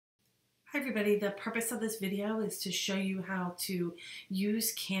Hi everybody, the purpose of this video is to show you how to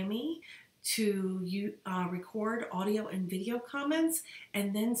use Kami to record audio and video comments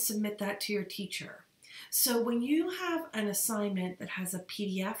and then submit that to your teacher. So when you have an assignment that has a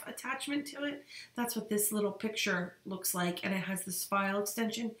PDF attachment to it, that's what this little picture looks like, and it has this file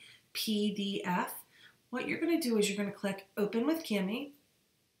extension PDF. What you're going to do is you're going to click Open with Kami.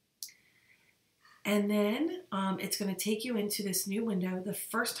 And then it's going to take you into this new window. The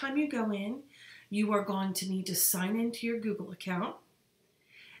first time you go in, you are going to need to sign into your Google account.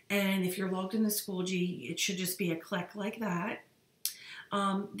 And if you're logged into Schoology, it should just be a click like that.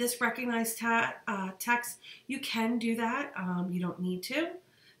 This recognize text, you can do that. You don't need to.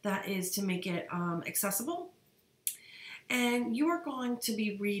 That is to make it accessible. And you are going to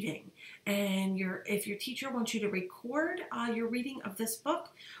be reading. And if your teacher wants you to record your reading of this book,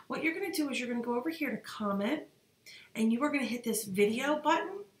 what you're going to do is you're going to go over here to comment, and you are going to hit this video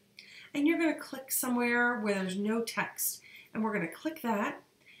button, and you're going to click somewhere where there's no text. And we're going to click that,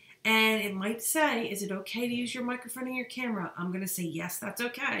 and it might say, is it okay to use your microphone and your camera? I'm going to say, yes, that's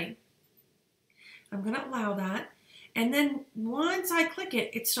okay. I'm going to allow that. And then once I click it,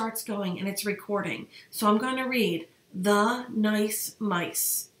 it starts going, and it's recording. So I'm going to read The Nice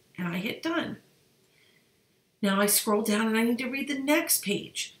Mice. And I hit done. Now I scroll down and I need to read the next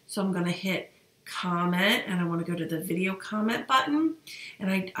page. So I'm going to hit comment, and I want to go to the video comment button,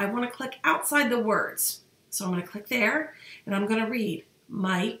 and I want to click outside the words. So I'm going to click there, and I'm going to read,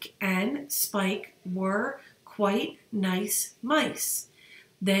 Mike and Spike were quite nice mice.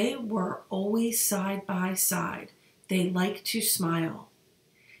 They were always side by side. They liked to smile.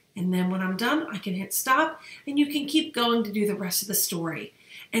 And then when I'm done, I can hit stop, and you can keep going to do the rest of the story.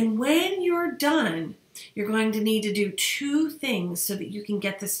 And when you're done, you're going to need to do two things so that you can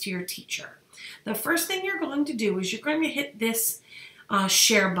get this to your teacher. The first thing you're going to do is you're going to hit this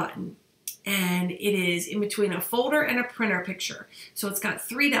share button. And it is in between a folder and a printer picture. So it's got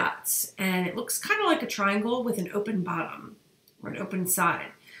 3 dots, and it looks kind of like a triangle with an open bottom or an open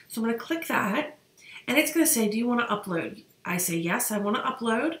side. So I'm going to click that, and it's going to say, do you want to upload? I say, yes, I want to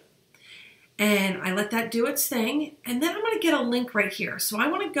upload. And I let that do its thing. And then I'm going to get a link right here. So I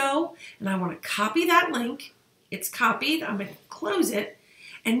want to go and I want to copy that link. It's copied. I'm going to close it.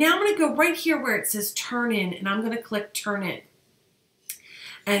 And now I'm going to go right here where it says turn in. And I'm going to click turn in.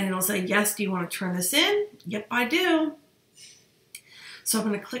 And it'll say, yes, do you want to turn this in? Yep, I do. So I'm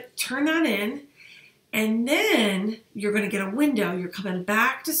going to click turn that in. And then you're going to get a window. You're coming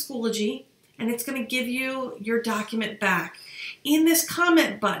back to Schoology, and it's going to give you your document back. In this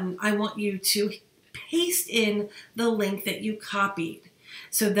comment button, I want you to paste in the link that you copied.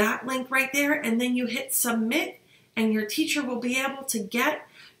 So that link right there, and then you hit submit, and your teacher will be able to get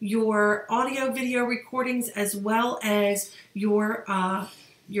your audio video recordings as well as your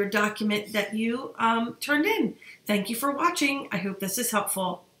document that you turned in. Thank you for watching. I hope this is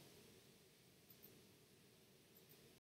helpful.